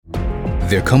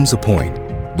There comes a point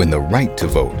when the right to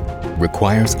vote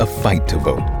requires a fight to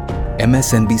vote.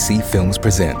 MSNBC Films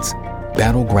presents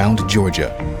Battleground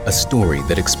Georgia, a story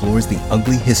that explores the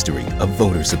ugly history of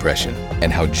voter suppression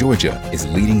and how Georgia is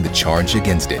leading the charge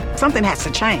against it. Something has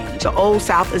to change. The old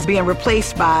South is being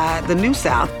replaced by the new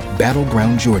South.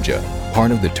 Battleground Georgia,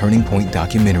 part of the Turning Point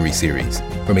documentary series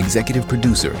from executive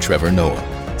producer Trevor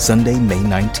Noah. Sunday, May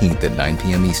 19th at 9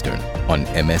 p.m. Eastern on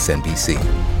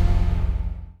MSNBC.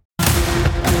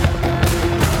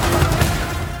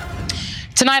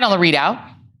 Tonight on The ReidOut.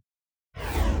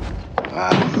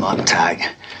 Montag.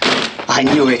 I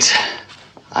knew it.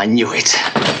 I knew it.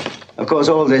 Of course,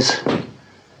 all this... The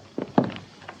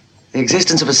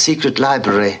existence of a secret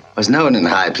library was known in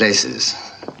high places,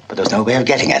 but there was no way of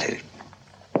getting at it.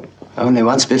 Only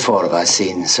once before have I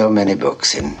seen so many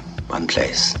books in one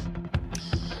place.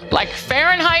 Like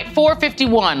Fahrenheit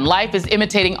 451, life is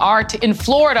imitating art in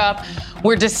Florida,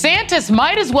 where DeSantis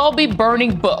might as well be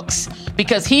burning books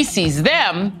because he sees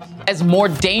them as more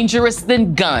dangerous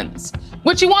than guns,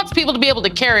 which he wants people to be able to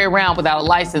carry around without a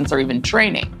license or even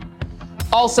training.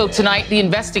 Also tonight, the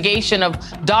investigation of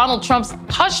Donald Trump's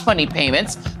hush money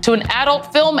payments to an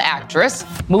adult film actress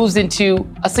moves into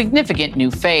a significant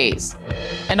new phase.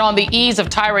 And on the eve of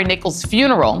Tyre Nichols'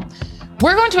 funeral,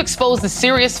 we're going to expose the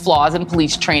serious flaws in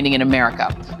police training in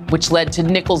America, which led to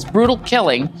Nichols' brutal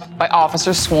killing by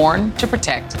officers sworn to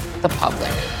protect the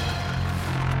public.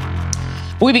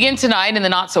 We begin tonight in the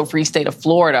not-so-free state of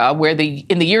Florida, where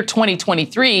in the year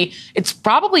 2023, it's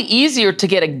probably easier to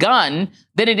get a gun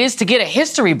than it is to get a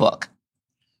history book.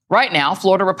 Right now,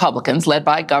 Florida Republicans, led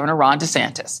by Governor Ron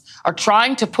DeSantis, are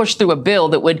trying to push through a bill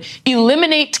that would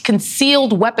eliminate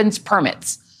concealed weapons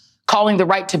permits, calling the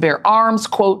right to bear arms,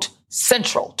 quote,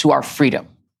 central to our freedom.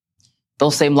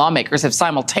 Those same lawmakers have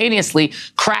simultaneously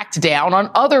cracked down on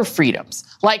other freedoms,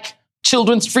 like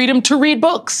children's freedom to read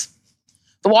books.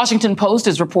 The Washington Post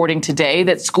is reporting today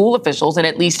that school officials in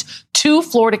at least 2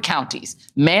 Florida counties,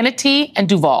 Manatee and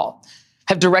Duval,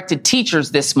 have directed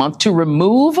teachers this month to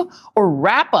remove or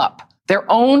wrap up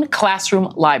their own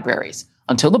classroom libraries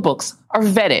until the books are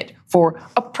vetted for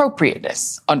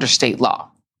appropriateness under state law.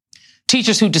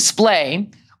 Teachers who display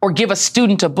or give a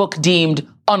student a book deemed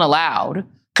unallowed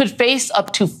could face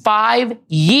up to 5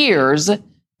 years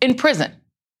in prison.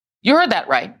 You heard that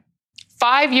right.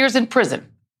 5 years in prison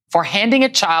for handing a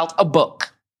child a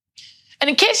book. And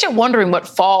in case you're wondering what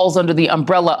falls under the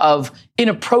umbrella of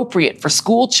inappropriate for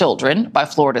school children by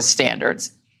Florida's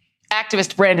standards,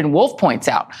 activist Brandon Wolf points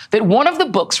out that one of the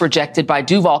books rejected by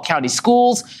Duval County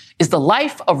schools is The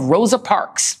Life of Rosa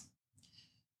Parks.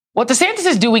 What DeSantis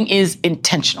is doing is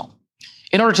intentional.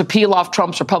 In order to peel off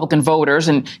Trump's Republican voters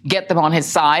and get them on his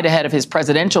side ahead of his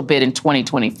presidential bid in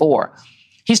 2024,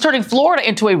 he's turning Florida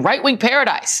into a right-wing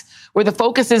paradise where the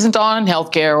focus isn't on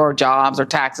healthcare or jobs or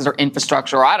taxes or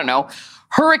infrastructure or, I don't know,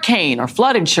 hurricane or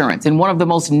flood insurance in one of the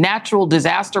most natural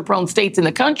disaster-prone states in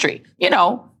the country. You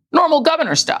know, normal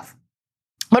governor stuff.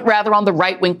 But rather on the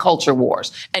right-wing culture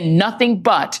wars, and nothing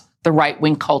but the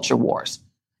right-wing culture wars.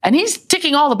 And he's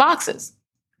ticking all the boxes.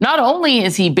 Not only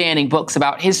is he banning books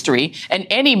about history and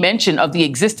any mention of the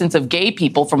existence of gay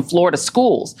people from Florida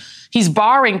schools, he's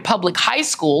barring public high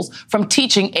schools from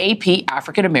teaching AP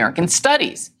African American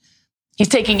studies. He's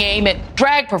taking aim at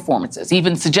drag performances,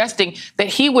 even suggesting that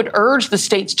he would urge the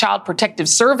state's child protective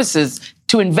services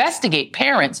to investigate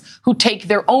parents who take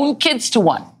their own kids to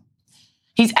one.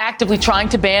 He's actively trying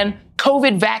to ban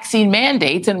COVID vaccine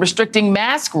mandates and restricting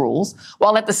mask rules,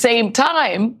 while at the same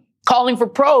time calling for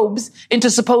probes into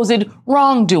supposed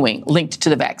wrongdoing linked to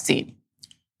the vaccine.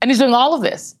 And he's doing all of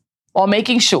this while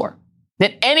making sure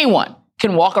that anyone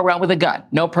can walk around with a gun,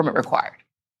 no permit required.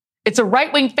 It's a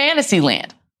right-wing fantasy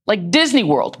land, like Disney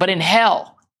World, but in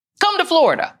hell. Come to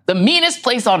Florida, the meanest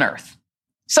place on earth.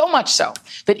 So much so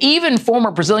that even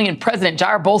former Brazilian President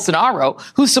Jair Bolsonaro,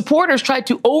 whose supporters tried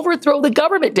to overthrow the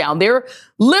government down there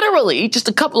literally just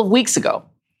a couple of weeks ago,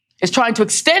 is trying to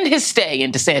extend his stay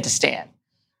in DeSantistan,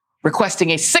 requesting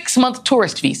a 6-month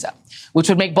tourist visa, which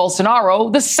would make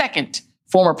Bolsonaro the second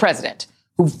former president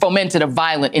who fomented a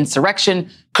violent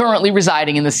insurrection currently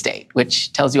residing in the state,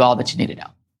 which tells you all that you need to know.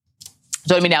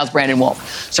 Joining me now is Brandon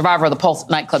Wolf, survivor of the Pulse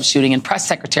nightclub shooting and press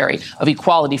secretary of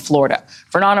Equality Florida,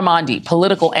 Fernand Amandi,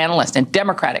 political analyst and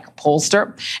Democratic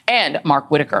pollster, and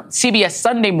Mark Whitaker, CBS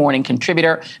Sunday Morning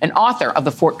contributor and author of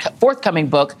the forthcoming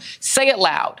book, Say It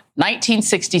Loud,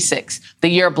 1966, the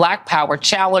year Black Power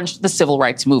challenged the civil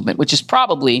rights movement, which is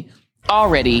probably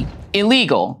already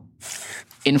illegal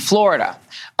in Florida.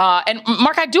 And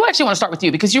Mark, I do actually want to start with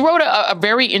you because you wrote a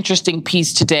very interesting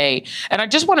piece today, and I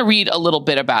just want to read a little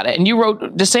bit about it. And you wrote,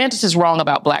 DeSantis is wrong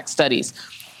about Black studies.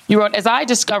 You wrote, as I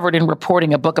discovered in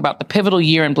reporting a book about the pivotal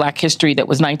year in Black history that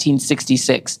was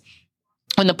 1966,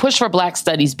 when the push for Black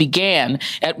studies began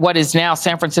at what is now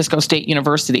San Francisco State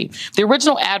University, the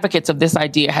original advocates of this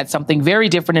idea had something very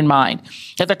different in mind.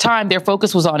 At the time, their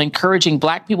focus was on encouraging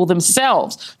Black people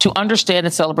themselves to understand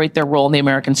and celebrate their role in the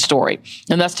American story,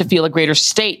 and thus to feel a greater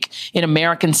stake in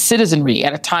American citizenry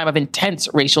at a time of intense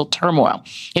racial turmoil.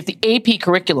 If the AP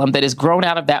curriculum that has grown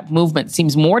out of that movement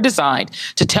seems more designed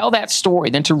to tell that story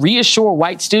than to reassure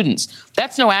white students,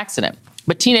 that's no accident.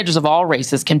 But teenagers of all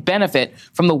races can benefit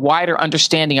from the wider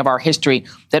understanding of our history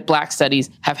that Black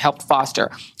studies have helped foster.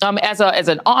 As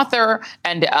an author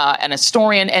and an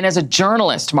historian and as a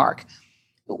journalist, Mark,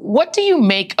 what do you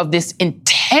make of this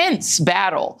intense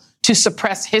battle to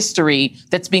suppress history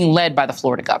that's being led by the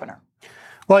Florida governor?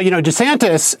 Well,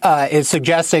 DeSantis is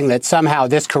suggesting that somehow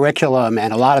this curriculum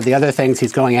and a lot of the other things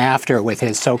he's going after with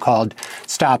his so-called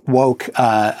Stop Woke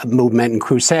movement and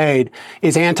crusade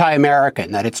is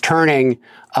anti-American, that it's turning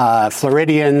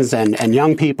Floridians and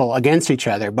young people against each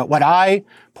other. But what I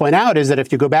point out is that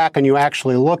if you go back and you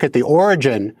actually look at the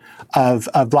origin of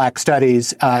Black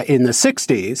studies in the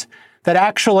 60s, that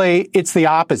actually it's the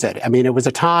opposite. I mean, it was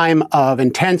a time of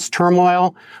intense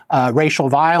turmoil, racial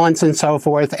violence and so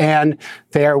forth. And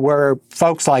there were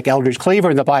folks like Eldridge Cleaver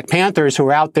and the Black Panthers who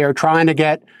were out there trying to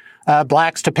get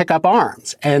Blacks to pick up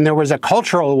arms. And there was a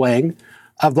cultural wing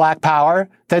of Black power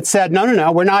that said,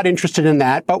 no, we're not interested in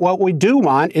that. But what we do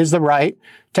want is the right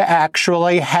to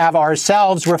actually have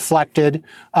ourselves reflected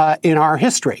in our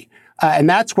history. And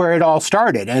that's where it all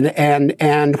started.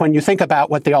 And when you think about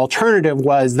what the alternative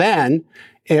was then,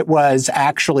 it was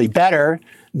actually better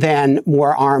than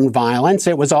more armed violence.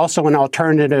 It was also an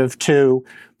alternative to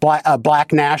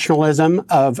Black nationalism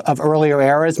of earlier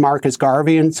eras, Marcus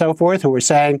Garvey and so forth, who were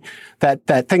saying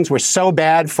that things were so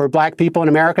bad for Black people in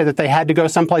America that they had to go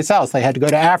someplace else. They had to go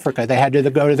to Africa. They had to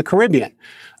go to the Caribbean.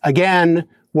 Again,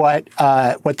 what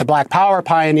the Black Power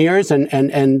pioneers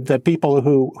and the people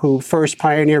who first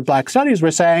pioneered Black studies were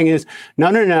saying is,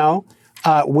 no,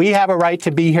 we have a right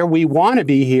to be here. We want to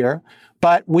be here,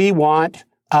 but we want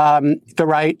the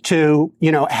right to,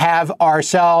 have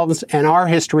ourselves and our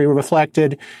history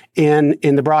reflected in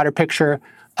the broader picture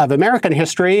of American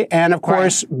history. And of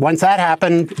course, once that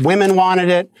happened, women wanted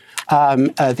it.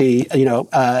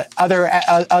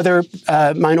 Other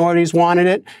minorities wanted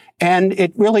it. And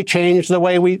it really changed the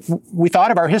way we thought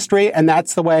of our history, and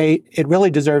that's the way it really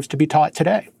deserves to be taught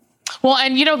today. Well,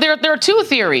 and, there are two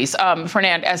theories,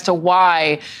 Fernand, as to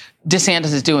why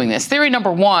DeSantis is doing this. Theory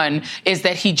number one is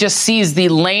that he just sees the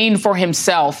lane for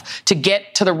himself to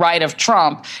get to the right of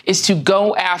Trump is to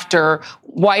go after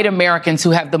white Americans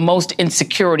who have the most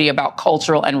insecurity about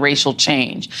cultural and racial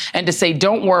change, and to say,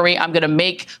 don't worry, I'm going to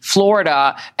make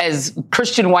Florida as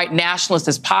Christian white nationalist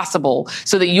as possible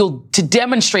so that to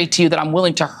demonstrate to you that I'm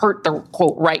willing to hurt the,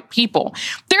 quote, right people.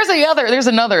 There's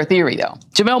another theory, though.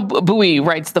 Jamelle Bouie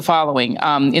writes the following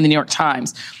in the New York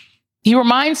Times. He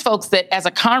reminds folks that as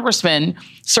a congressman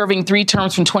serving 3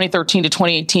 terms from 2013 to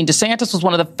 2018, DeSantis was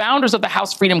one of the founders of the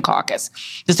House Freedom Caucus.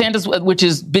 DeSantis, which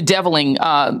is bedeviling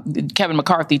Kevin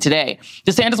McCarthy today.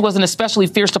 DeSantis was an especially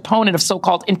fierce opponent of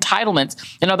so-called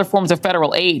entitlements and other forms of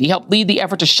federal aid. He helped lead the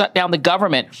effort to shut down the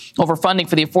government over funding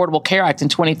for the Affordable Care Act in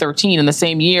 2013. In the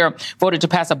same year, voted to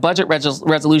pass a budget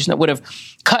resolution that would have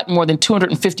cut more than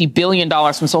 $250 billion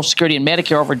from Social Security and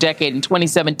Medicare over a decade. In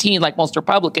 2017, like most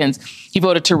Republicans, he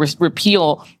voted to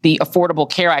repeal the Affordable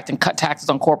Care Act and cut taxes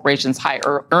on corporations, high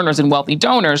earners, and wealthy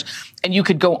donors. And you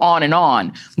could go on and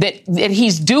on. That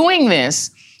he's doing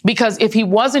this because if he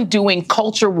wasn't doing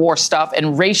culture war stuff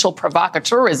and racial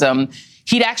provocateurism,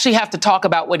 he'd actually have to talk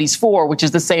about what he's for, which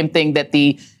is the same thing that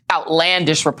the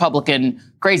outlandish Republican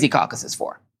crazy caucus is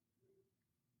for.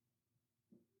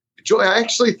 Joy, I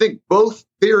actually think both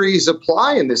theories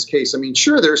apply in this case. I mean,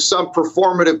 sure, there's some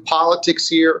performative politics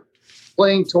here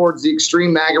playing towards the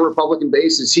extreme MAGA Republican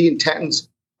base as he intends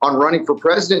on running for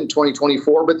president in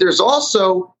 2024. But there's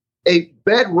also a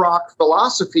bedrock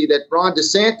philosophy that Ron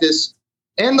DeSantis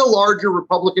and the larger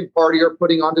Republican Party are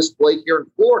putting on display here in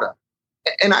Florida.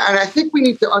 And I think we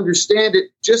need to understand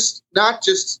it not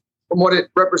just from what it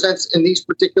represents in these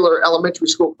particular elementary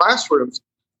school classrooms.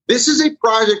 This is a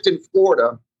project in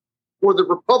Florida for the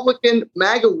Republican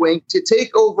MAGA wing to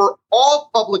take over all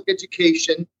public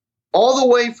education, all the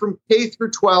way from K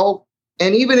through 12,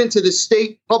 and even into the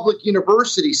state public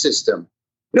university system.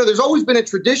 There's always been a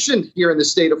tradition here in the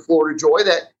state of Florida, Joy,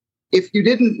 that if you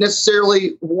didn't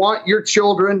necessarily want your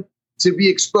children to be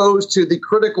exposed to the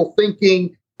critical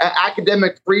thinking,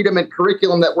 academic freedom, and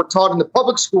curriculum that were taught in the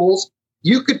public schools,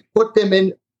 you could put them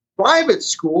in private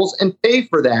schools and pay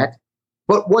for that.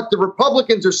 But what the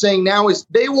Republicans are saying now is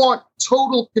they want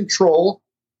total control.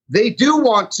 They do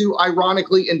want to,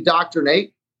 ironically,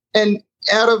 indoctrinate. And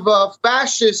out of a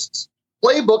fascist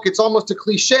playbook, it's almost a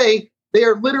cliche. They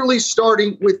are literally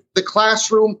starting with the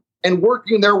classroom and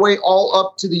working their way all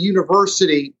up to the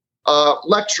university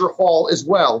lecture hall as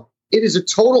well. It is a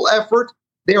total effort.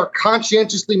 They are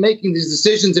conscientiously making these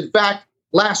decisions. In fact,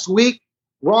 last week,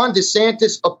 Ron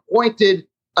DeSantis appointed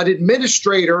an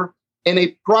administrator in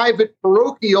a private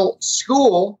parochial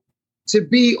school to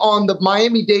be on the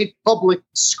Miami-Dade Public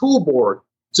School Board.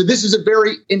 So this is a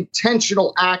very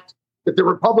intentional act that the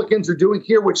Republicans are doing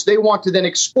here, which they want to then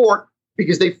export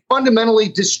because they fundamentally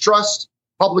distrust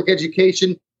public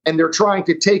education and they're trying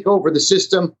to take over the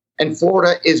system. And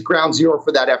Florida is ground zero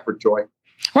for that effort, Joy.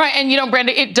 Right. And,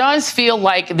 Brenda, it does feel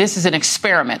like this is an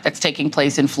experiment that's taking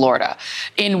place in Florida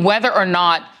in whether or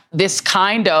not this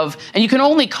kind of, and you can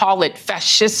only call it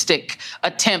fascistic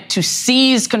attempt to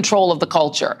seize control of the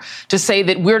culture, to say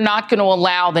that we're not going to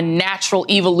allow the natural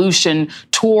evolution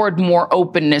toward more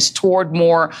openness, toward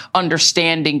more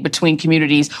understanding between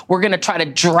communities. We're going to try to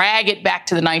drag it back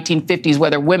to the 1950s,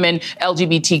 whether women,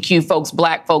 LGBTQ folks,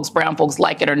 black folks, brown folks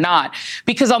like it or not.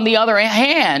 Because on the other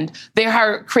hand, they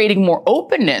are creating more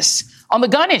openness on the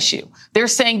gun issue. They're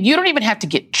saying you don't even have to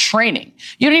get training.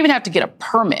 You don't even have to get a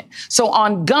permit. So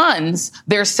on guns,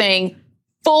 they're saying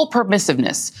full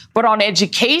permissiveness. But on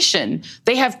education,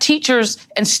 they have teachers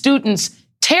and students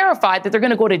terrified that they're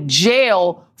going to go to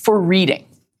jail for reading.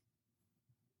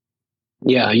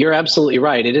 Yeah, you're absolutely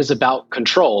right. It is about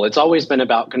control. It's always been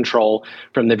about control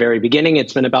from the very beginning.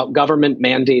 It's been about government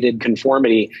mandated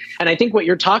conformity. And I think what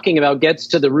you're talking about gets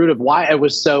to the root of why I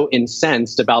was so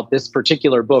incensed about this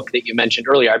particular book that you mentioned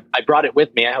earlier. I brought it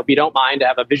with me. I hope you don't mind. I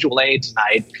have a visual aid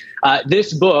tonight.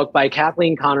 This book by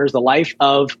Kathleen Connors, The Life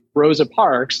of Rosa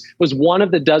Parks, was one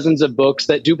of the dozens of books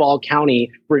that Duval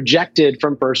County rejected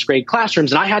from first grade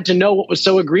classrooms. And I had to know what was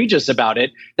so egregious about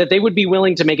it, that they would be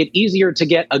willing to make it easier to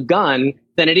get a gun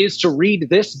than it is to read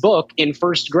this book in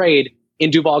first grade in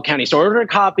Duval County. So I ordered a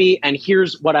copy, and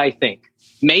here's what I think.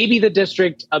 Maybe the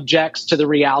district objects to the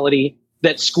reality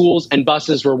that schools and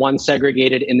buses were once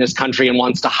segregated in this country and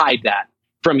wants to hide that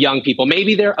from young people.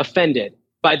 Maybe they're offended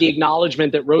by the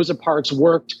acknowledgement that Rosa Parks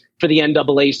worked for the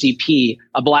NAACP,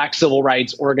 a Black civil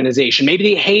rights organization. Maybe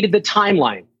they hated the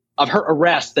timeline of her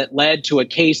arrest that led to a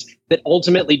case that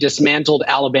ultimately dismantled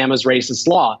Alabama's racist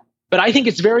law. But I think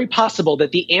it's very possible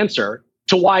that the answer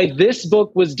to why this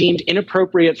book was deemed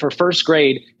inappropriate for first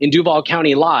grade in Duval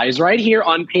County lies right here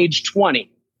on page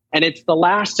 20. And it's the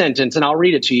last sentence, and I'll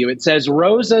read it to you. It says,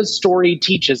 Rosa's story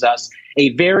teaches us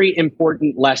a very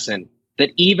important lesson,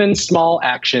 that even small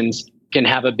actions can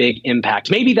have a big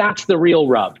impact. Maybe that's the real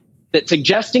rub, that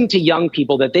suggesting to young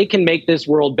people that they can make this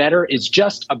world better is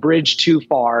just a bridge too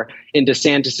far in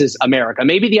DeSantis's America.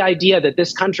 Maybe the idea that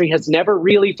this country has never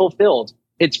really fulfilled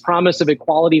its promise of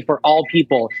equality for all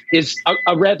people is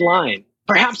a red line.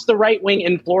 Perhaps the right wing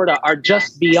in Florida are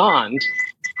just beyond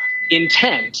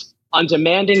intent on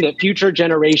demanding that future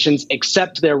generations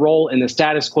accept their role in the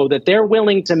status quo, that they're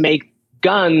willing to make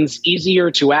guns easier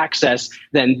to access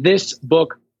than this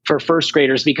book for first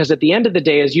graders. Because at the end of the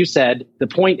day, as you said, the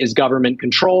point is government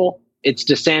control. It's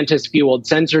DeSantis-fueled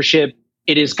censorship.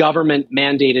 It is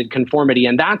government-mandated conformity.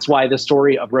 And that's why the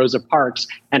story of Rosa Parks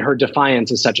and her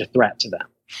defiance is such a threat to them.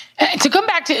 To come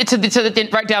back to the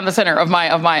right down the center of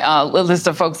my list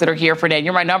of folks that are here, Ferdinand,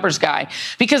 you're my numbers guy,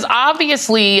 because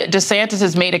obviously DeSantis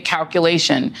has made a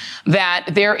calculation that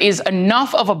there is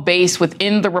enough of a base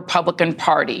within the Republican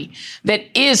Party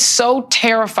that is so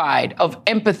terrified of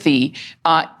empathy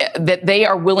that they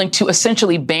are willing to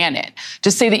essentially ban it,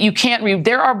 to say that you can't read.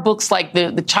 There are books like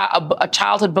a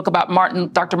childhood book about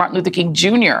Dr. Martin Luther King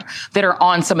Jr. that are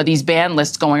on some of these ban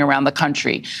lists going around the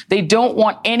country. They don't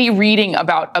want any reading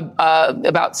about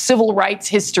civil rights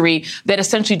history that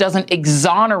essentially doesn't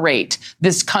exonerate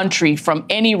this country from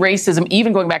any racism,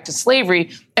 even going back to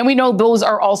slavery. And we know those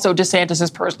are also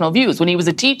DeSantis's personal views. When he was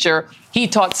a teacher, he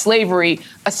taught slavery,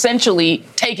 essentially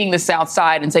taking the South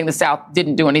side and saying the South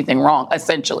didn't do anything wrong,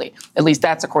 essentially. At least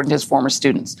that's according to his former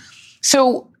students.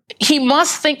 So he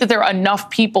must think that there are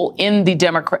enough people in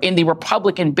the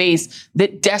Republican base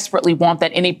that desperately want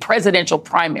that in a presidential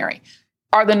primary.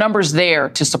 Are the numbers there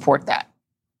to support that?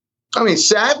 I mean,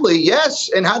 sadly, yes.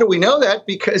 And how do we know that?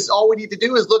 Because all we need to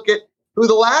do is look at who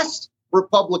the last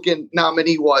Republican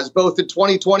nominee was, both in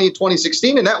 2020 and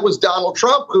 2016. And that was Donald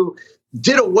Trump, who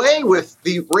did away with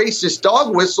the racist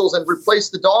dog whistles and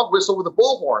replaced the dog whistle with a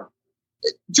bullhorn.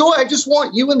 Joy, I just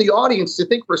want you and the audience to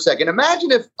think for a second.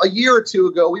 Imagine if a year or two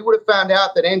ago we would have found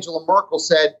out that Angela Merkel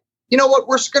said, you know what,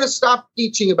 we're going to stop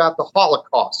teaching about the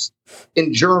Holocaust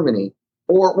in Germany,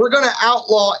 or we're going to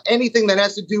outlaw anything that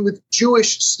has to do with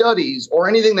Jewish studies or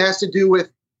anything that has to do with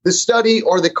the study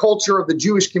or the culture of the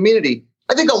Jewish community,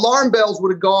 I think alarm bells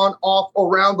would have gone off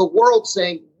around the world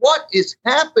saying, what is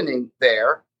happening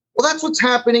there? Well, that's what's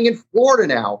happening in Florida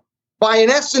now. By, in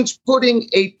essence, putting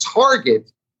a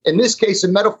target, in this case, a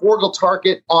metaphorical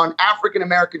target on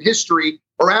African-American history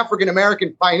or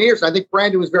African-American pioneers. I think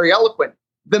Brandon was very eloquent.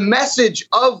 The message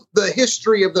of the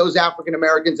history of those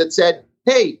African-Americans that said,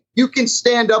 hey, you can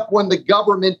stand up when the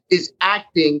government is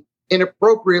acting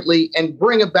inappropriately and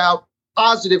bring about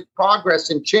positive progress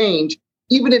and change,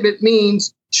 even if it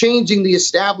means changing the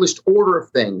established order of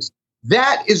things.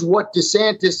 That is what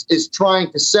DeSantis is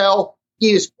trying to sell.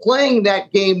 He is playing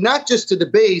that game, not just to the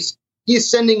base. He is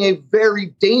sending a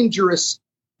very dangerous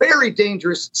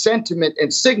sentiment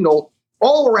and signal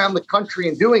all around the country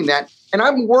in doing that. And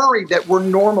I'm worried that we're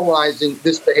normalizing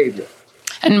this behavior.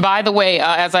 And by the way,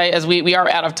 as we are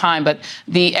out of time, but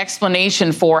the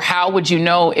explanation for how would you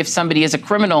know if somebody is a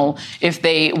criminal if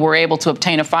they were able to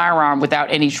obtain a firearm without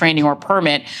any training or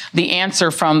permit, the answer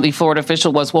from the Florida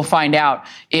official was, we'll find out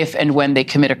if and when they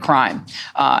commit a crime.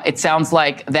 It sounds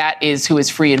like that is who is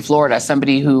free in Florida,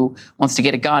 somebody who wants to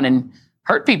get a gun and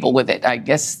hurt people with it. I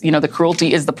guess, the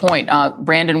cruelty is the point.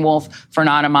 Brandon Wolf,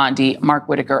 Fernanda Mondi, Mark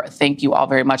Whitaker, thank you all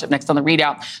very much. Up next on The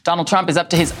ReidOut, Donald Trump is up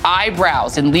to his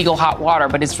eyebrows in legal hot water,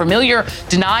 but his familiar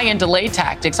deny and delay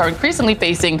tactics are increasingly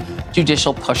facing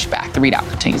judicial pushback. The ReidOut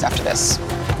continues after this.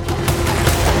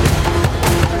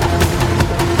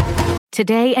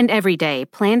 Today and every day,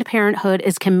 Planned Parenthood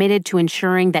is committed to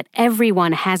ensuring that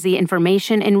everyone has the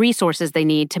information and resources they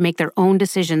need to make their own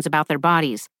decisions about their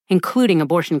bodies, including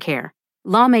abortion care.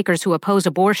 Lawmakers who oppose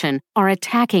abortion are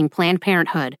attacking Planned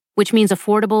Parenthood, which means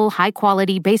affordable,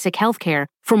 high-quality, basic health care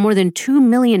for more than 2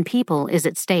 million people is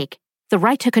at stake. The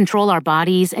right to control our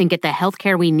bodies and get the health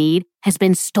care we need has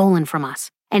been stolen from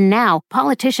us. And now,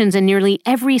 politicians in nearly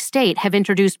every state have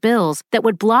introduced bills that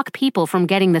would block people from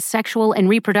getting the sexual and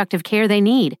reproductive care they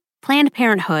need. Planned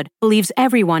Parenthood believes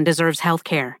everyone deserves health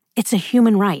care. It's a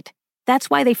human right.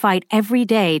 That's why they fight every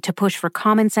day to push for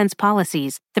common-sense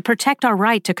policies that protect our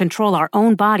right to control our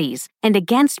own bodies and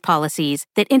against policies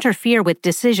that interfere with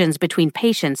decisions between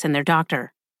patients and their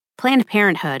doctor. Planned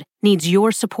Parenthood needs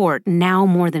your support now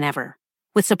more than ever.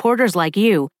 With supporters like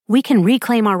you, we can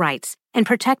reclaim our rights and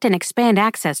protect and expand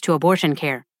access to abortion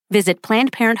care. Visit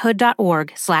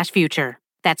PlannedParenthood.org/future.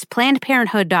 That's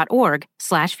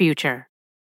PlannedParenthood.org/future.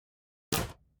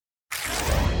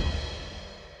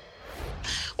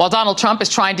 While Donald Trump is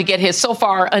trying to get his so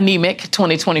far anemic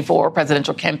 2024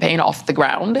 presidential campaign off the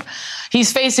ground,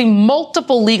 he's facing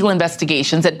multiple legal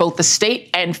investigations at both the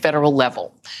state and federal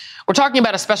level. We're talking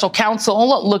about a special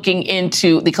counsel looking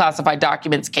into the classified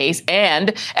documents case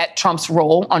and at Trump's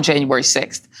role on January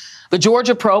 6th, the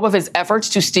Georgia probe of his efforts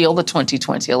to steal the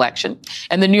 2020 election,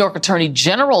 and the New York Attorney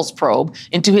General's probe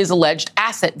into his alleged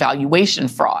asset valuation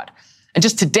fraud. And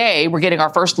just today, we're getting our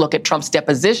first look at Trump's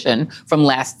deposition from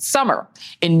last summer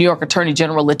in New York Attorney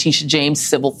General Letitia James'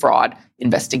 civil fraud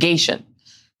investigation.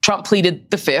 Trump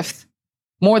pleaded the fifth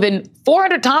more than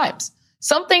 400 times.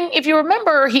 Something, if you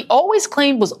remember, he always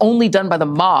claimed was only done by the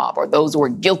mob or those who were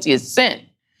guilty as sin.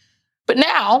 But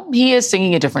now he is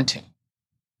singing a different tune.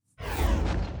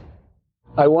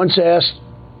 I once asked,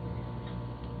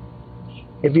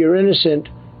 if you're innocent,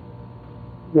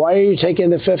 why are you taking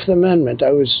the Fifth Amendment?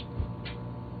 I was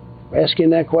asking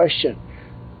that question.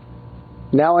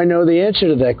 Now I know the answer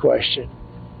to that question.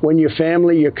 When your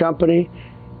family, your company,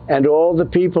 and all the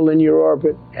people in your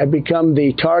orbit have become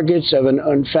the targets of an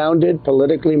unfounded,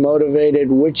 politically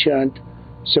motivated witch hunt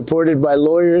supported by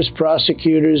lawyers,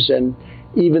 prosecutors, and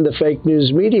even the fake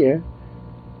news media,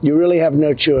 you really have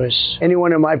no choice.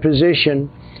 Anyone in my position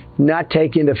not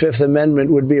taking the Fifth Amendment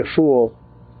would be a fool,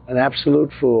 an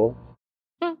absolute fool.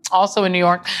 Also in New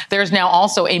York, there's now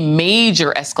also a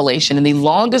major escalation in the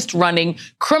longest-running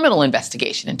criminal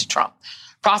investigation into Trump.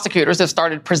 Prosecutors have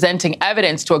started presenting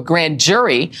evidence to a grand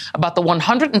jury about the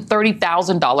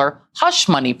 $130,000 hush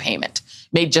money payment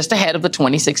made just ahead of the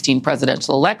 2016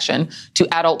 presidential election to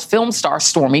adult film star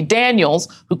Stormy Daniels,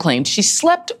 who claimed she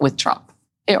slept with Trump.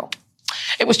 Ew.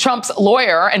 It was Trump's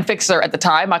lawyer and fixer at the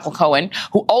time, Michael Cohen,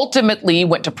 who ultimately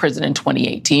went to prison in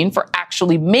 2018 for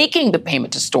actually making the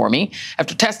payment to Stormy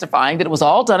after testifying that it was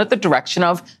all done at the direction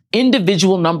of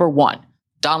individual number one,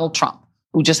 Donald Trump,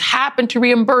 who just happened to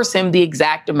reimburse him the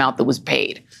exact amount that was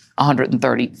paid.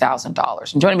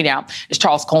 $130,000. And joining me now is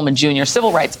Charles Coleman Jr.,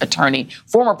 civil rights attorney,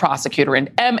 former prosecutor,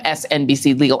 and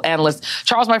MSNBC legal analyst.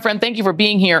 Charles, my friend, thank you for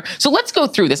being here. So let's go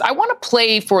through this. I want to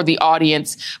play for the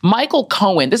audience Michael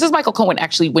Cohen. This is Michael Cohen,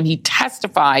 actually, when he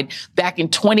testified back in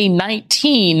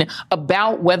 2019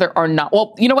 about whether or not,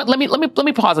 well, you know what? Let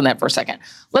me pause on that for a second.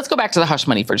 Let's go back to the hush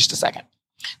money for just a second.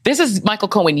 This is Michael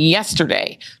Cohen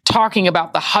yesterday talking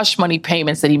about the hush money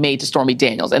payments that he made to Stormy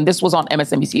Daniels. And this was on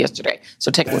MSNBC yesterday. So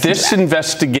take a listen to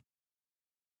that.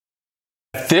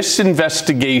 This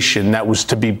investigation that was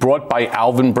to be brought by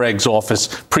Alvin Bragg's office,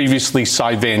 previously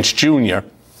Cy Vance Jr.,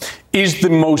 is the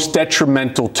most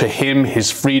detrimental to him, his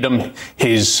freedom,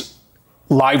 his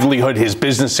livelihood, his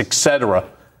business, etc.,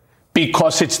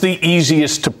 because it's the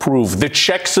easiest to prove. The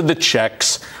checks are the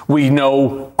checks. We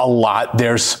know a lot.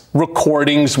 There's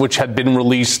recordings which had been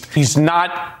released. He's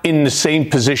not in the same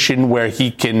position where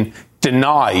he can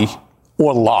deny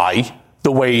or lie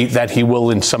the way that he will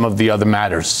in some of the other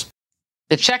matters.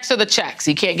 The checks are the checks.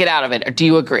 He can't get out of it. Do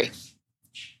you agree?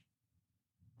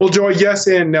 Well, Joy, yes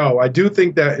and no. I do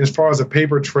think that as far as a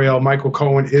paper trail, Michael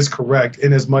Cohen is correct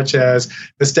in as much as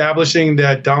establishing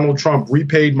that Donald Trump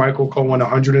repaid Michael Cohen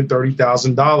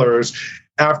 $130,000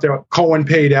 after Cohen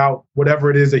paid out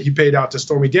whatever it is that he paid out to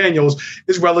Stormy Daniels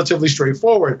is relatively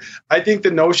straightforward. I think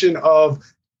the notion of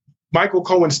Michael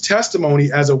Cohen's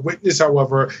testimony as a witness,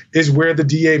 however, is where the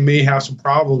DA may have some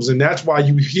problems. And that's why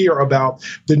you hear about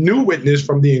the new witness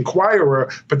from the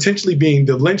Inquirer potentially being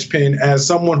the linchpin as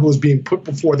someone who is being put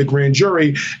before the grand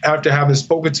jury after having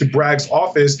spoken to Bragg's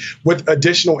office with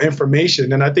additional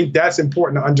information. And I think that's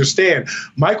important to understand.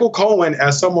 Michael Cohen,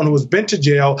 as someone who has been to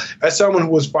jail, as someone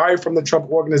who was fired from the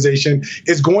Trump Organization,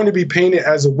 is going to be painted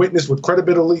as a witness with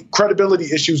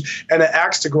credibility issues and an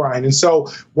axe to grind. And so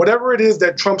whatever it is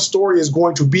that Trump's story is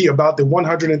going to be about the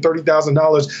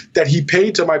 $130,000 that he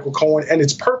paid to Michael Cohen and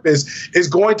its purpose is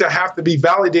going to have to be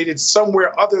validated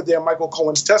somewhere other than Michael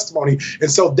Cohen's testimony.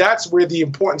 And so that's where the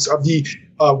importance of the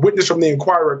witness from the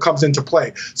Inquirer comes into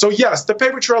play. So yes, the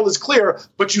paper trail is clear,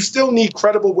 but you still need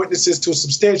credible witnesses to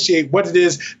substantiate what it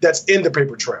is that's in the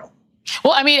paper trail.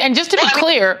 Well, I mean, and just to be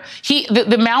clear,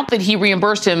 the amount that he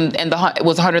reimbursed him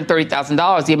was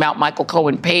 $130,000. The amount Michael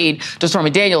Cohen paid to Stormy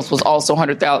Daniels was also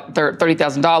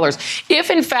 $130,000.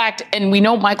 If, in fact, and we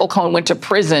know Michael Cohen went to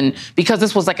prison because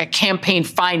this was like a campaign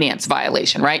finance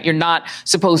violation, right? You're not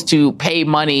supposed to pay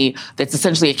money that's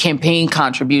essentially a campaign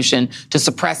contribution to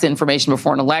suppress information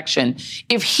before an election.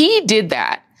 If he did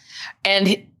that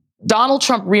and Donald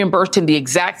Trump reimbursed him the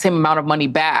exact same amount of money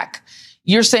back,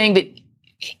 you're saying that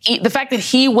the fact that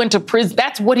he went to prison,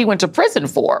 that's what he went to prison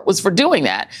for, was for doing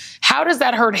that. How does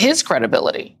that hurt his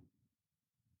credibility?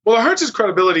 Well, it hurts his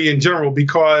credibility in general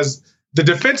because the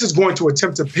defense is going to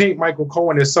attempt to paint Michael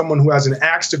Cohen as someone who has an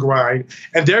axe to grind.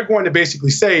 And they're going to basically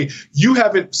say, you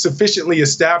haven't sufficiently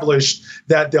established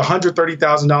that the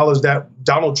 $130,000 that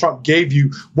Donald Trump gave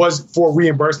you was for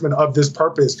reimbursement of this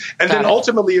purpose. And then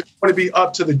ultimately, it's going to be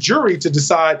up to the jury to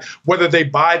decide whether they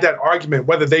buy that argument,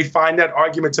 whether they find that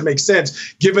argument to make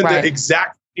sense, given the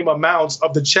exact amounts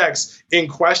of the checks in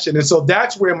question. And so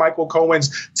that's where Michael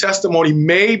Cohen's testimony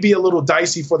may be a little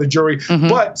dicey for the jury,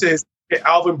 but to his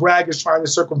Alvin Bragg is trying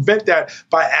to circumvent that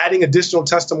by adding additional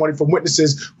testimony from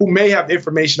witnesses who may have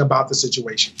information about the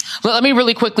situation. Well, let me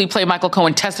really quickly play Michael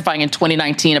Cohen testifying in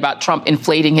 2019 about Trump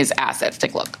inflating his assets.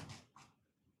 Take a look.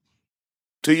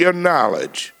 To your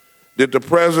knowledge, did the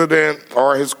president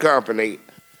or his company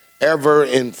ever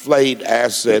inflate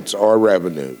assets or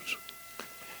revenues?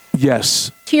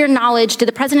 Yes. To your knowledge, did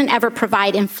the president ever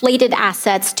provide inflated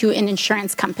assets to an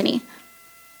insurance company?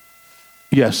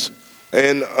 Yes.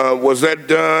 And was that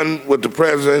done with the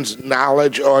president's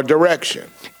knowledge or direction?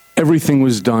 Everything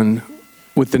was done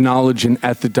with the knowledge and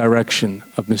at the direction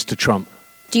of Mr. Trump.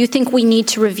 Do you think we need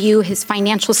to review his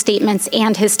financial statements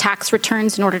and his tax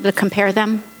returns in order to compare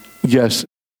them? Yes.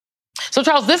 So,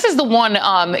 Charles, this is the one,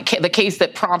 the case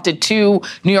that prompted two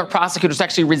New York prosecutors to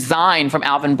actually resign from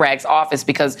Alvin Bragg's office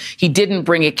because he didn't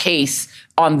bring a case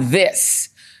on this.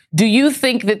 Do you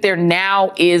think that there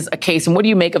now is a case, and what do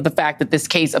you make of the fact that this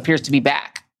case appears to be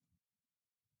back?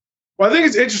 Well, I think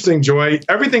it's interesting, Joy.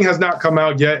 Everything has not come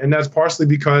out yet, and that's partially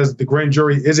because the grand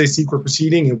jury is a secret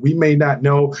proceeding, and we may not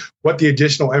know what the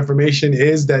additional information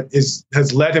is that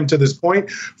has led him to this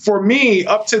point. For me,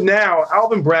 up to now,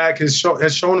 Alvin Bragg has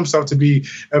shown himself to be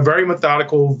a very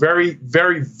methodical, very,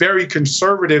 very, very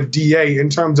conservative DA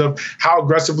in terms of how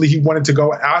aggressively he wanted to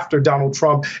go after Donald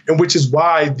Trump, and which is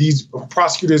why these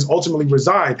prosecutors ultimately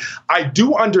resigned. I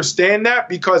do understand that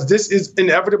because this is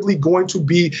inevitably going to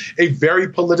be a very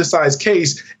politicized polarized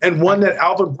case and one that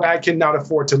Alvin Bragg cannot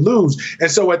afford to lose.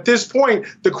 And so at this point,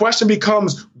 the question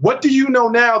becomes, what do you know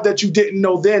now that you didn't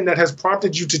know then that has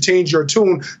prompted you to change your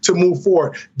tune to move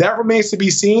forward? That remains to be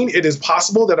seen. It is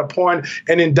possible that upon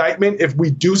an indictment, if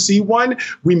we do see one,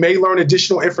 we may learn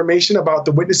additional information about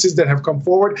the witnesses that have come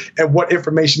forward and what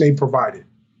information they provided.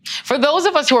 For those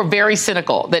of us who are very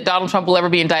cynical that Donald Trump will ever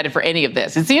be indicted for any of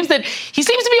this, it seems that he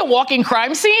seems to be a walking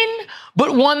crime scene,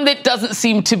 but one that doesn't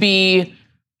seem to be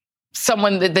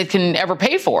someone that can ever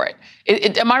pay for it.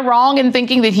 Am I wrong in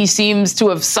thinking that he seems to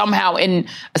have somehow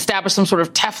established some sort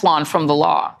of Teflon from the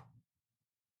law?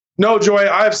 No, Joy,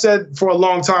 I've said for a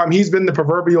long time, he's been the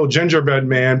proverbial gingerbread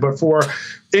man. But for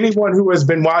anyone who has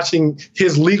been watching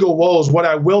his legal woes, what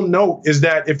I will note is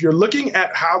that if you're looking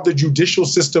at how the judicial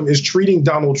system is treating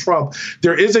Donald Trump,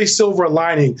 there is a silver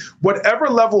lining. Whatever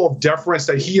level of deference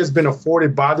that he has been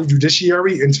afforded by the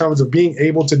judiciary in terms of being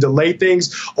able to delay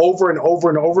things over and over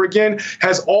and over again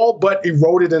has all but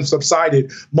eroded and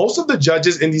subsided. Most of the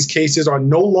judges in these cases are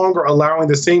no longer allowing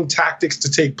the same tactics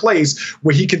to take place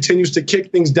where he continues to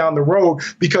kick things down the road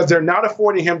because they're not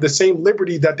affording him the same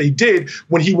liberty that they did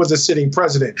when he was a sitting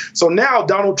president. So now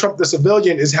Donald Trump, the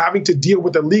civilian, is having to deal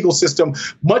with the legal system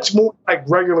much more like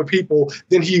regular people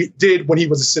than he did when he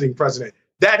was a sitting president.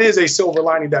 That is a silver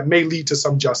lining that may lead to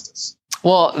some justice.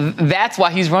 Well, that's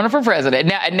why he's running for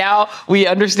president. Now we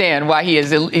understand why he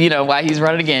is, why he's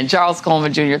running again. Charles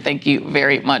Coleman Jr., thank you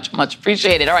very much. Much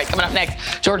appreciated. All right, coming up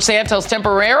next, George Santos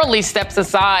temporarily steps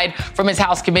aside from his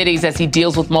House committees as he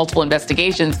deals with multiple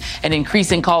investigations and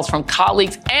increasing calls from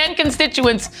colleagues and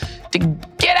constituents to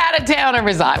get out of town and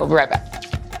resign. We'll be right back.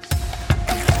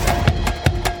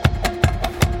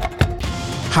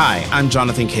 Hi, I'm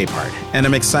Jonathan Capehart, and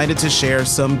I'm excited to share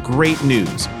some great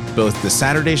news. Both the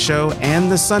Saturday Show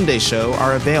and the Sunday Show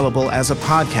are available as a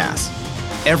podcast.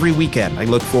 Every weekend, I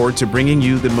look forward to bringing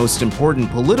you the most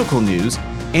important political news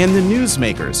and the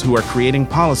newsmakers who are creating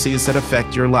policies that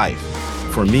affect your life.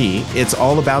 For me, it's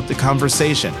all about the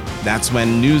conversation. That's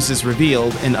when news is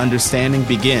revealed and understanding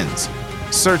begins.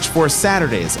 Search for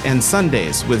Saturdays and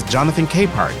Sundays with Jonathan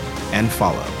Capehart and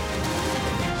follow.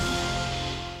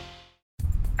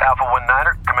 Alpha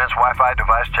 19er, commence Wi-Fi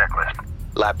device checklist.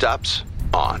 Laptops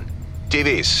on.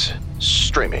 TVs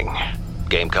streaming.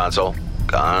 Game console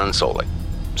consoling.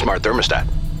 Smart thermostat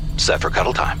set for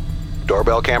cuddle time.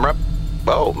 Doorbell camera.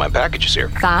 Oh, my package is here.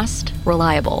 Fast,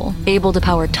 reliable, able to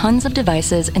power tons of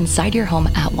devices inside your home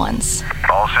at once.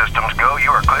 All systems go. You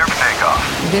are clear for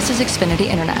takeoff. This is Xfinity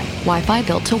Internet, Wi-Fi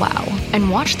built to wow.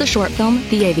 And watch the short film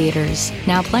The Aviators,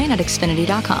 now playing at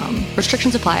Xfinity.com.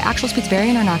 Restrictions apply. Actual speeds vary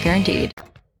and are not guaranteed.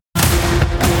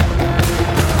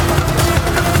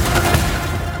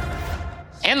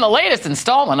 In the latest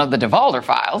installment of the DeValder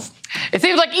Files, it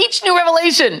seems like each new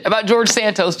revelation about George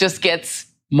Santos just gets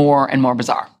more and more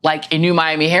bizarre, like a new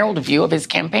Miami Herald review of his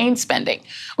campaign spending,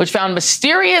 which found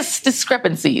mysterious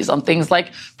discrepancies on things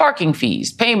like parking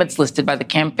fees, payments listed by the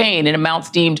campaign in amounts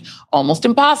deemed almost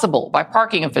impossible by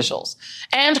parking officials,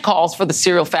 and calls for the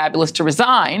serial fabulous to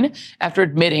resign after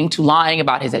admitting to lying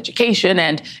about his education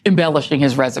and embellishing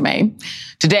his resume.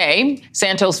 Today,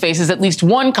 Santos faces at least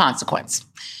one consequence.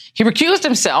 He recused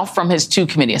himself from his 2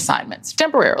 committee assignments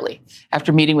temporarily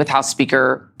after meeting with House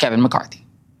Speaker Kevin McCarthy.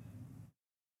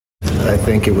 I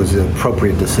think it was an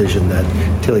appropriate decision that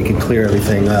until he can clear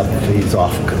everything up, he's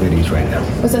off of committees right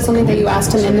now. Was that something that you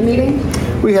asked him in the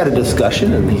meeting? We had a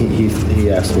discussion, and he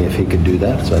asked me if he could do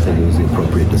that, so I think it was the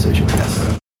appropriate decision,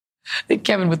 yes.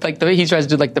 Kevin with he tries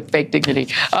to do the fake dignity.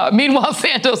 Meanwhile,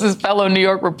 Santos's fellow New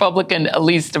York Republican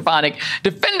Elise Stefanik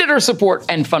defended her support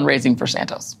and fundraising for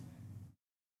Santos.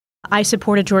 I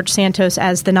supported George Santos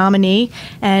as the nominee,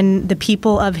 and the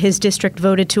people of his district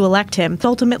voted to elect him.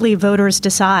 Ultimately, voters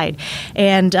decide.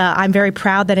 And I'm very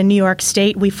proud that in New York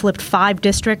State, we flipped 5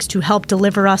 districts to help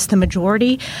deliver us the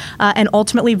majority. And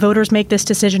ultimately, voters make this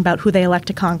decision about who they elect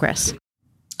to Congress.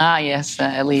 Yes,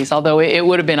 Elise, although it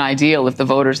would have been ideal if the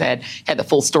voters had the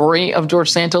full story of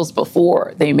George Santos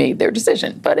before they made their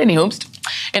decision. But anywho,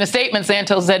 in a statement,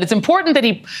 Santos said it's important that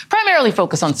he primarily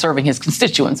focus on serving his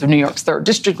constituents of New York's 3rd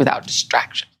District without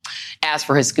distraction. As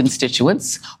for his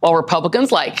constituents, while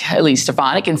Republicans like Elise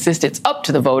Stefanik insist it's up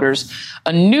to the voters,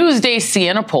 a Newsday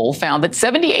Siena poll found that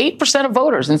 78% of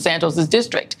voters in Santos's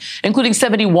district, including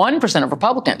 71% of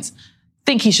Republicans,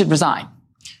 think he should resign.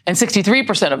 And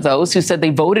 63% of those who said they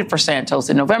voted for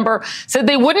Santos in November said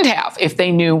they wouldn't have if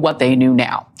they knew what they knew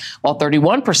now, while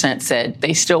 31% said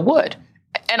they still would.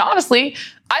 And honestly,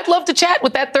 I'd love to chat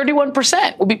with that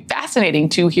 31%. It will be fascinating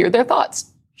to hear their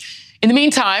thoughts. In the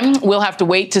meantime, we'll have to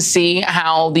wait to see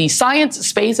how the Science,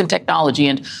 Space and Technology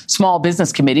and Small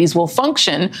Business Committees will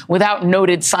function without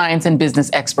noted science and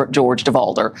business expert George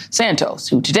DeValder Santos,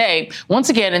 who today once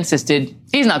again insisted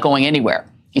he's not going anywhere.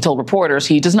 He told reporters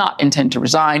he does not intend to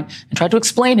resign and tried to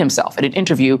explain himself in an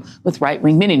interview with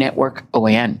right-wing mini network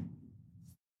OAN.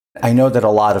 I know that a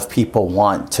lot of people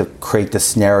want to create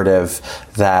this narrative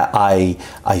that I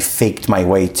faked my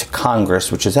way to Congress,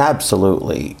 which is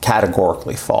absolutely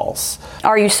categorically false.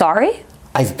 Are you sorry?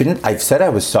 I've said I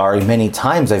was sorry many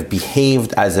times. I've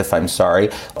behaved as if I'm sorry.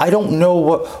 I don't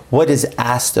know what is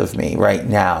asked of me right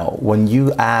now. When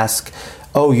you ask,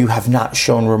 oh, you have not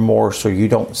shown remorse or you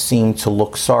don't seem to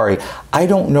look sorry, I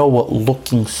don't know what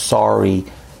looking sorry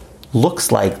looks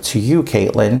like to you,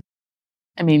 Caitlin.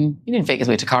 I mean, he didn't fake his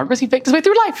way to Congress. He faked his way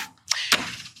through life.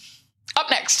 Up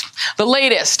next, the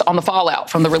latest on the fallout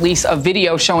from the release of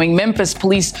video showing Memphis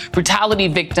police brutality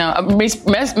brutally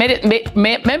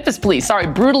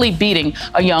beating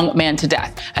a young man to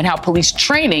death, and how police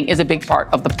training is a big part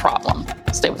of the problem.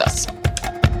 Stay with us.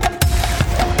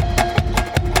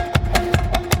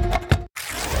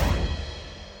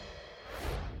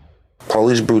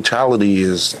 Police brutality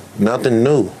is nothing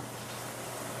new.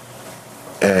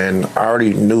 And I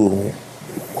already knew,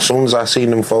 as soon as I seen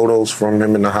them photos from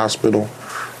him in the hospital,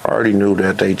 I already knew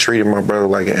that they treated my brother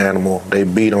like an animal. They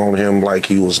beat on him like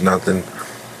he was nothing.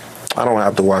 I don't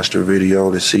have to watch the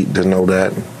video to know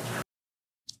that.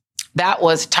 That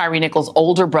was Tyre Nichols'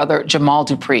 older brother, Jamal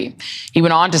Dupree. He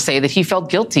went on to say that he felt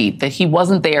guilty that he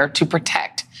wasn't there to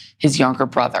protect his younger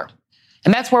brother.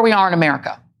 And that's where we are in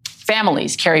America.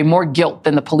 Families carry more guilt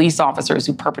than the police officers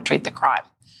who perpetrate the crime.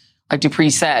 Like Dupree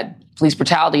said, police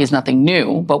brutality is nothing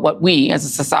new, but what we as a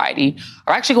society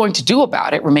are actually going to do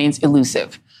about it remains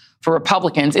elusive. For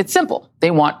Republicans, it's simple.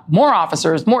 They want more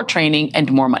officers, more training,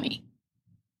 and more money.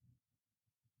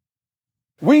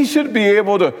 We should be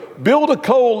able to build a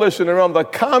coalition around the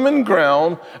common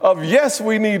ground of, yes,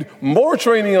 we need more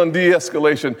training on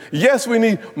de-escalation. Yes, we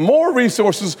need more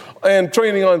resources and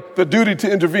training on the duty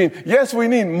to intervene. Yes, we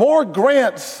need more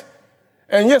grants.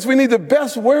 And yes, we need the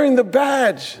best wearing the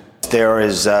badge. There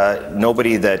is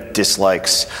nobody that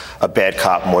dislikes a bad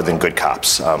cop more than good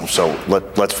cops. So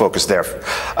let's focus there.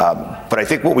 But I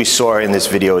think what we saw in this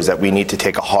video is that we need to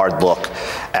take a hard look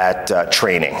at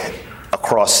training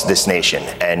across this nation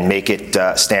and make it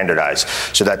standardized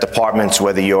so that departments,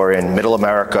 whether you're in Middle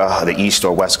America, the East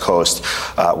or West Coast,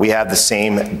 we have the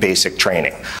same basic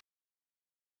training.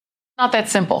 Not that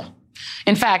simple.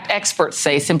 In fact, experts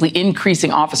say simply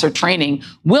increasing officer training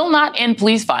will not end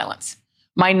police violence.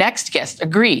 My next guest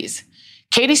agrees.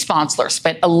 Katie Sponsler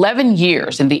spent 11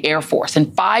 years in the Air Force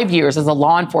and 5 years as a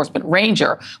law enforcement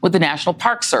ranger with the National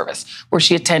Park Service, where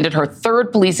she attended her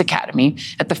third police academy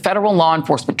at the Federal Law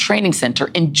Enforcement Training Center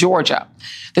in Georgia.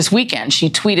 This weekend, she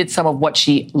tweeted some of what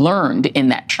she learned in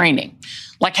that training,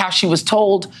 like how she was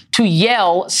told to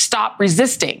yell, "Stop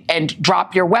resisting," and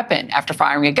drop your weapon after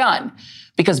firing a gun,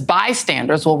 because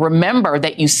bystanders will remember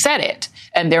that you said it,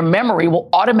 and their memory will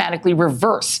automatically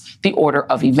reverse the order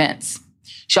of events.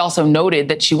 She also noted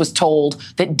that she was told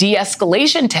that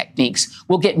de-escalation techniques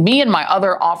will get me and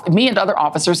other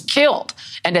officers killed.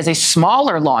 And as a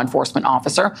smaller law enforcement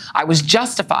officer, I was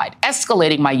justified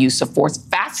escalating my use of force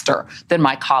faster than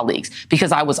my colleagues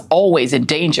because I was always in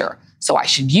danger, so I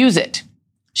should use it.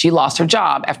 She lost her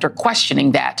job after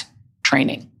questioning that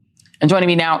training. And joining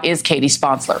me now is Katie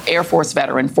Sponsler, Air Force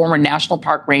veteran, former National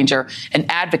Park Ranger, and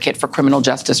advocate for criminal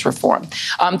justice reform.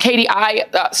 Katie, I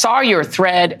saw your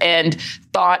thread and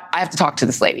thought, I have to talk to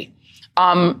this lady.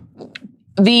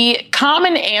 The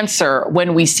common answer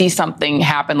when we see something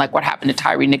happen like what happened to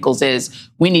Tyre Nichols is,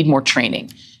 we need more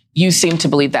training. You seem to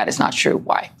believe that is not true.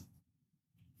 Why?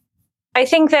 I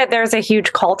think that there's a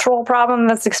huge cultural problem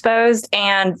that's exposed,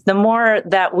 and the more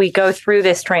that we go through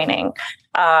this training,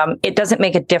 it doesn't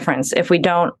make a difference if we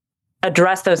don't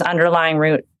address those underlying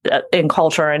root in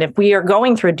culture. And if we are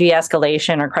going through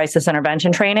de-escalation or crisis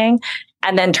intervention training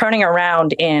and then turning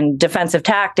around in defensive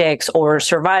tactics or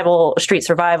survival, street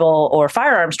survival or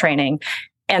firearms training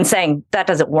and saying that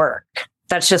doesn't work,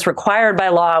 that's just required by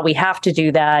law, we have to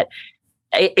do that,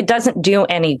 it doesn't do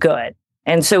any good.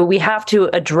 And so we have to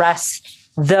address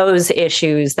those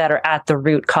issues that are at the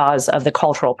root cause of the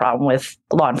cultural problem with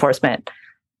law enforcement.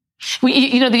 The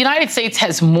United States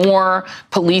has more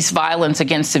police violence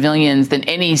against civilians than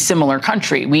any similar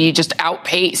country. We just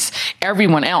outpace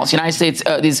everyone else. The United States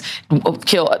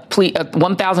kill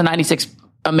 1,096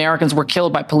 Americans were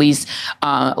killed by police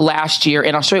last year.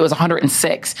 In Australia, it was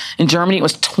 106. In Germany, it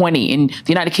was 20. In the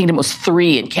United Kingdom, it was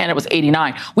 3. In Canada, it was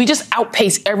 89. We just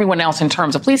outpace everyone else in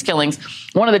terms of police killings.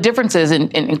 One of the differences,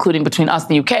 including between us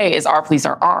and the UK, is our police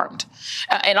are armed.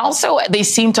 And also, they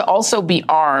seem to also be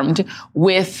armed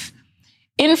with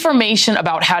information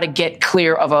about how to get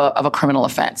clear of a criminal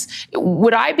offense.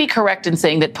 Would I be correct in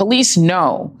saying that police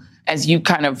know, as you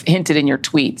kind of hinted in your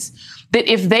tweets,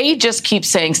 that if they just keep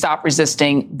saying stop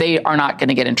resisting, they are not going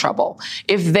to get in trouble?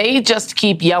 If they just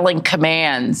keep yelling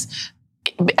commands,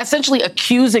 essentially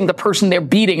accusing the person they're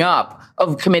beating up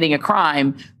of committing a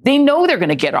crime, they know they're going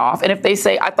to get off. And if they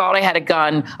say, I thought I had a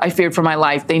gun, I feared for my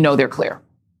life, they know they're clear.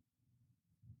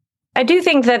 I do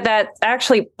think that that's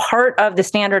actually part of the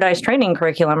standardized training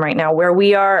curriculum right now, where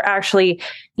we are actually,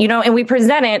 and we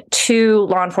present it to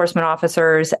law enforcement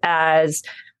officers as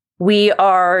we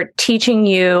are teaching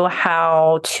you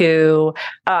how to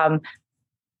let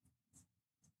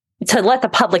the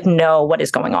public know what is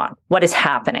going on, what is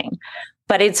happening.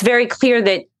 But it's very clear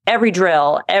that every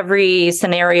drill, every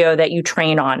scenario that you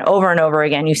train on over and over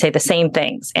again, you say the same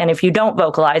things. And if you don't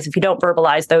vocalize, if you don't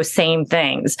verbalize those same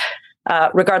things,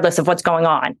 regardless of what's going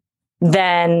on,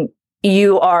 then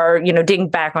you are, digging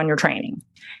back on your training.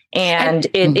 And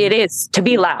it is to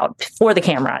be loud for the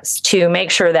cameras, to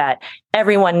make sure that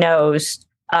everyone knows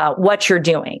what you're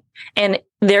doing. And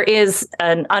there is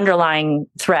an underlying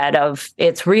thread of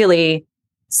it's really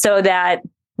so that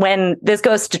when this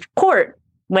goes to court,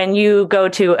 when you go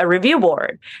to a review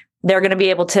board, they're going to be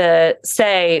able to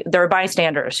say there are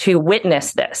bystanders who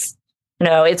witnessed this.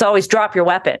 It's always drop your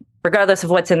weapon, regardless of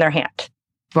what's in their hand.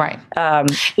 Right.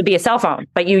 It could be a cell phone,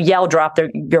 but you yell, drop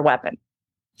your weapon.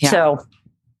 Yeah. So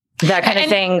that kind of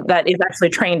thing that is actually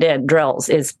trained in drills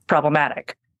is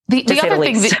problematic.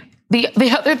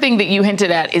 The other thing that you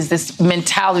hinted at is this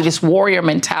mentality, this warrior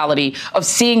mentality of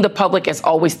seeing the public as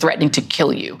always threatening to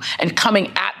kill you and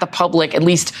coming at the public, at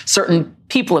least certain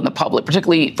people in the public,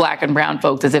 particularly Black and brown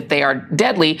folks, as if they are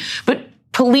deadly. But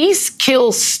police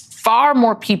kill far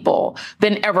more people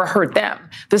than ever hurt them.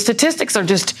 The statistics are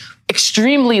just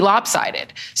extremely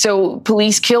lopsided. So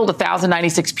police killed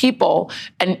 1,096 people,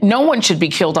 and no one should be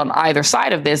killed on either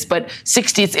side of this, but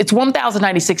it's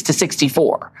 1,096 to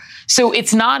 64. So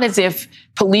it's not as if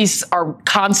police are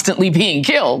constantly being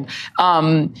killed.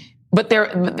 But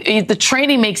the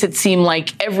training makes it seem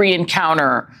like every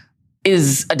encounter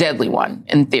is a deadly one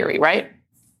in theory, right?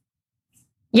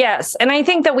 Yes. And I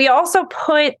think that we also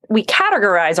we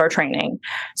categorize our training.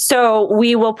 So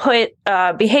we will put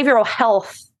behavioral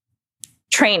health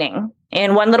training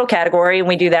in one little category. And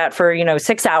we do that for,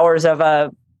 6 hours of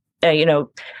a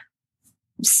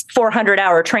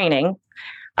 400-hour training.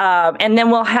 And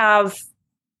then we'll have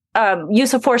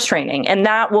use of force training. And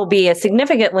that will be a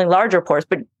significantly larger course,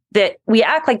 but that we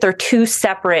act like they're two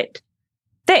separate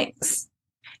things.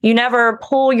 You never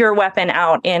pull your weapon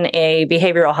out in a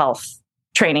behavioral health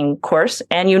training course,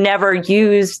 and you never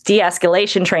use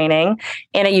de-escalation training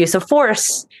in a use of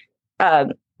force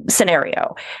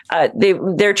scenario.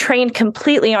 They're trained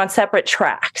completely on separate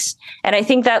tracks. And I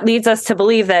think that leads us to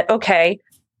believe that, okay,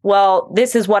 well,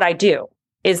 this is what I do,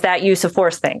 is that use of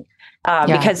force thing.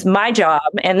 Because my job,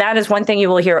 and that is one thing you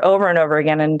will hear over and over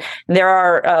again, and there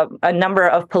are a number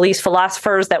of police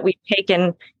philosophers that we've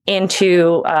taken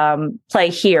into play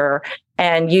here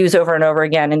and use over and over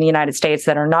again in the United States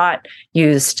that are not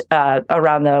used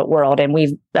around the world. And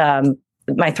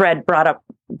my thread brought up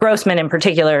Grossman in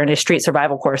particular in his street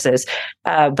survival courses,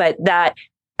 but that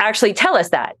actually tell us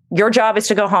that your job is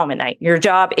to go home at night. Your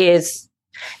job is,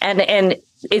 and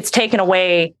it's taken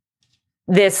away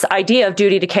this idea of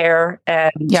duty to care,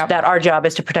 and that our job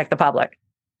is to protect the public.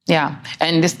 Yeah.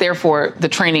 And therefore, the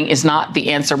training is not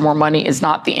the answer. More money is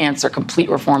not the answer. Complete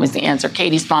reform is the answer.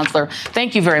 Katie Sponsler,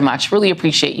 thank you very much. Really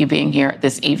appreciate you being here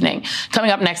this evening. Coming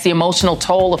up next, the emotional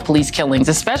toll of police killings,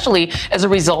 especially as a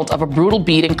result of a brutal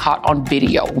beating caught on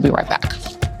video. We'll be right back.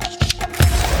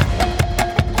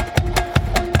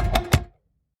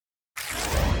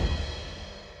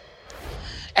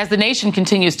 As the nation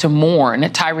continues to mourn,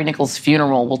 Tyre Nichols'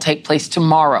 funeral will take place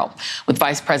tomorrow, with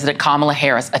Vice President Kamala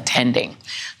Harris attending.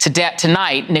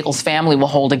 Tonight, Nichols' family will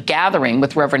hold a gathering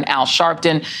with Reverend Al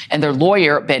Sharpton and their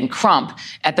lawyer, Ben Crump,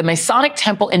 at the Masonic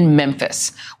Temple in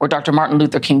Memphis, where Dr. Martin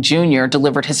Luther King Jr.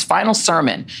 delivered his final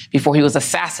sermon before he was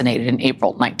assassinated in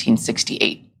April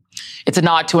 1968. It's a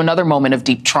nod to another moment of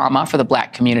deep trauma for the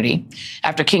Black community.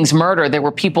 After King's murder, there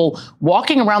were people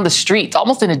walking around the streets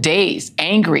almost in a daze,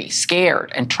 angry,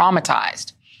 scared, and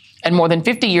traumatized. And more than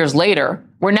 50 years later,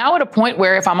 we're now at a point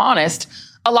where, if I'm honest,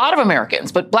 a lot of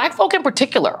Americans, but Black folk in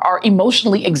particular, are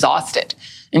emotionally exhausted.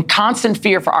 and constant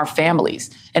fear for our families.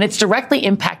 And it's directly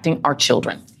impacting our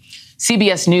children.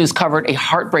 CBS News covered a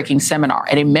heartbreaking seminar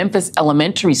at a Memphis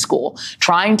elementary school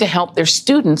trying to help their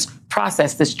students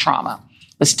process this trauma.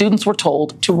 The students were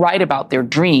told to write about their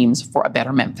dreams for a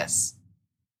better Memphis.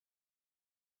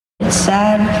 It's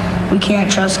sad. We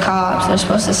can't trust cops. They're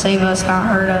supposed to save us, not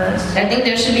hurt us. I think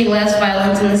there should be less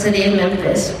violence in the city of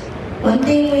Memphis. One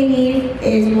thing we need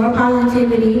is more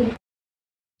positivity.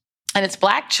 And it's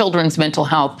Black children's mental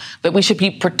health that we should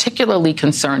be particularly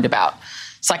concerned about.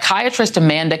 Psychiatrist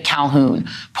Amanda Calhoun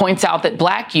points out that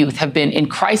Black youth have been in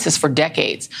crisis for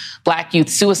decades. Black youth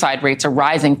suicide rates are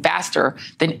rising faster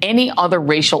than any other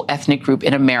racial ethnic group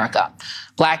in America.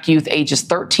 Black youth ages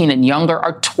 13 and younger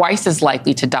are twice as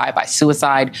likely to die by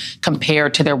suicide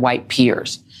compared to their white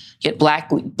peers. Yet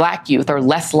Black youth are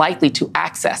less likely to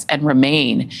access and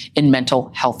remain in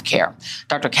mental health care.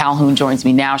 Dr. Calhoun joins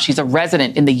me now. She's a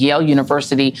resident in the Yale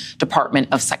University Department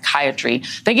of Psychiatry.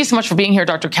 Thank you so much for being here,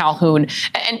 Dr. Calhoun.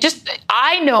 And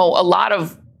I know a lot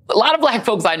of Black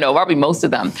folks I know, probably most of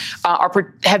them,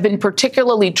 have been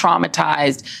particularly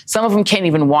traumatized. Some of them can't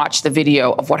even watch the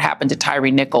video of what happened to Tyre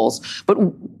Nichols. But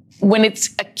when it's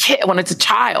a kid, when it's a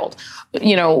child,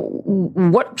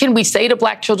 what can we say to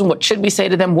Black children? What should we say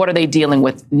to them? What are they dealing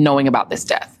with knowing about this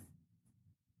death?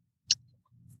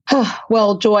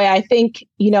 Well, Joy, I think,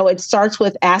 it starts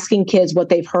with asking kids what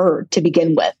they've heard to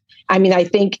begin with. I mean, I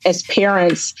think as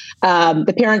parents,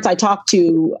 the parents I talk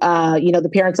to,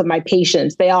 the parents of my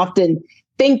patients, they often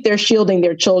think they're shielding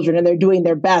their children and they're doing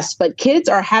their best. But kids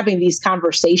are having these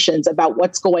conversations about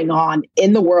what's going on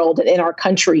in the world and in our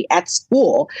country at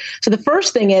school. So the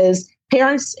first thing is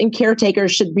parents and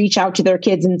caretakers should reach out to their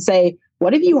kids and say,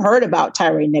 what have you heard about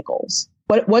Tyre Nichols?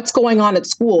 What's going on at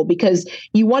school? Because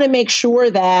you want to make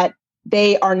sure that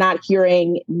they are not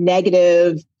hearing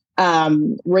negative,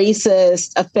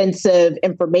 racist, offensive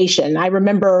information. I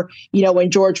remember, when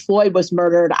George Floyd was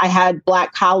murdered, I had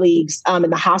Black colleagues in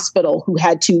the hospital who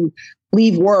had to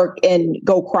leave work and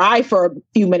go cry for a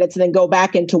few minutes and then go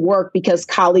back into work because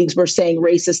colleagues were saying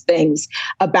racist things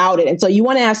about it. And so you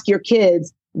want to ask your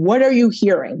kids, what are you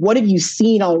hearing? What have you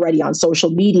seen already on social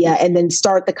media? And then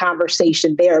start the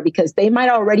conversation there, because they might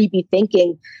already be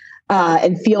thinking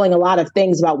and feeling a lot of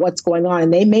things about what's going on.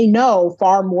 And they may know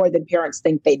far more than parents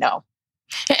think they know.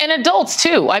 And adults,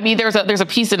 too. I mean, there's a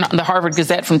piece in the Harvard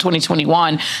Gazette from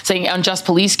 2021 saying unjust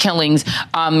police killings,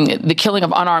 the killing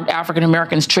of unarmed African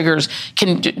Americans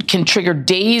can trigger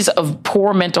days of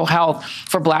poor mental health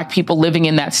for Black people living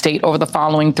in that state over the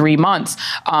following 3 months.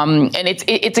 And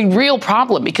it's a real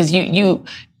problem because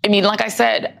like I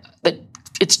said,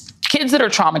 it's kids that are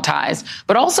traumatized,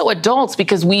 but also adults,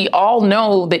 because we all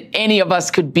know that any of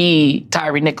us could be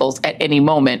Tyre Nichols at any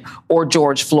moment, or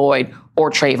George Floyd, or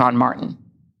Trayvon Martin.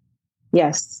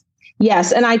 Yes.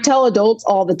 And I tell adults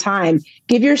all the time,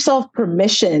 give yourself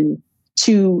permission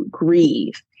to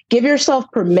grieve. Give yourself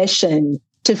permission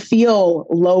to feel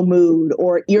low mood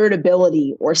or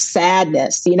irritability or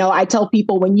sadness. I tell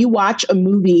people, when you watch a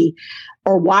movie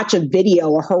or watch a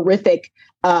video, a horrific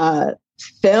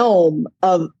film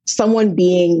of someone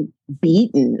being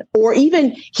beaten, or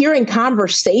even hearing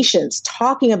conversations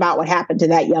talking about what happened to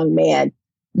that young man,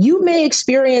 you may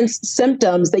experience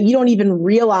symptoms that you don't even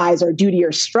realize are due to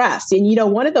your stress. And,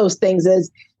 one of those things is,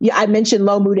 I mentioned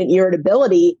low mood and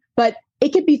irritability, but it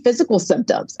could be physical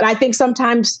symptoms. And I think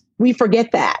sometimes we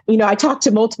forget that. I talked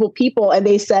to multiple people and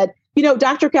they said,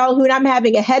 Dr. Calhoun, I'm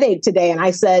having a headache today. And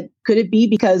I said, could it be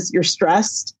because you're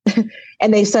stressed?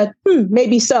 And they said,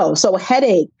 maybe so. So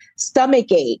headache,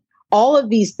 stomach ache, all of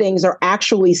these things are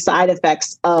actually side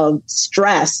effects of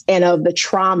stress and of the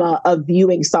trauma of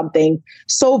viewing something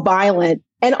so violent.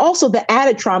 And also the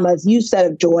added trauma, as you said,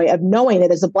 of Joy, of knowing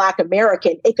that as a Black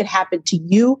American, it could happen to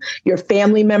you, your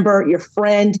family member, your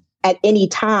friend at any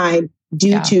time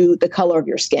due to the color of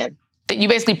your skin. You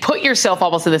basically put yourself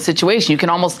almost in this situation. You can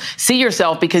almost see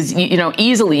yourself because,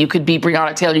 easily you could be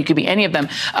Breonna Taylor, you could be any of them.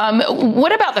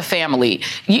 What about the family?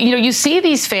 You see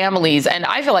these families, and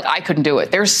I feel like I couldn't do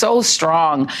it. They're so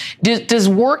strong. Does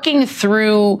working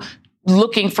through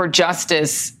looking for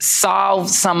justice solve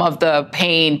some of the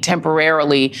pain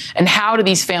temporarily? And how do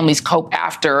these families cope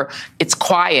after it's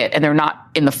quiet and they're not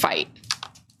in the fight?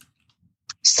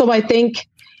 So I think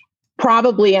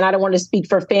probably, and I don't want to speak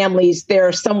for families,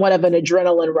 there's somewhat of an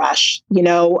adrenaline rush,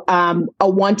 a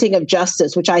wanting of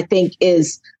justice, which I think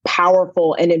is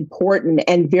powerful and important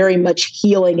and very much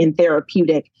healing and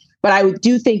therapeutic. But I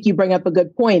do think you bring up a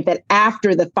good point that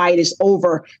after the fight is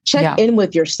over, check in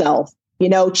with yourself.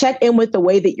 check in with the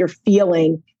way that you're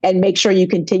feeling and make sure you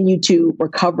continue to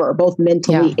recover both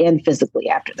mentally and physically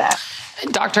after that.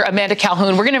 Dr. Amanda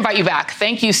Calhoun, we're going to invite you back.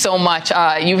 Thank you so much.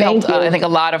 You've helped, I think, a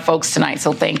lot of folks tonight.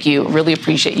 So thank you. Really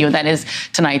appreciate you. And that is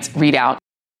tonight's ReidOut.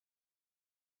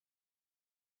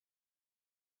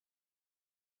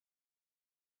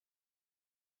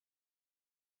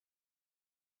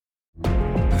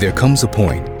 There comes a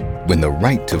point when the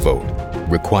right to vote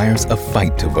requires a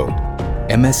fight to vote.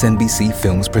 MSNBC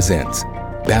Films presents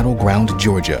Battleground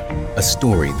Georgia, a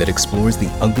story that explores the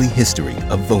ugly history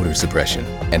of voter suppression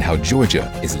and how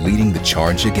Georgia is leading the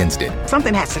charge against it.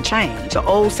 Something has to change. The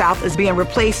old South is being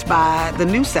replaced by the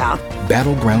new South.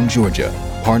 Battleground Georgia,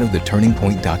 part of the Turning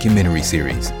Point documentary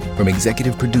series from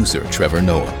executive producer Trevor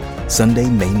Noah. Sunday,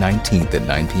 May 19th at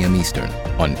 9 p.m. Eastern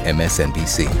on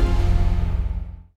MSNBC.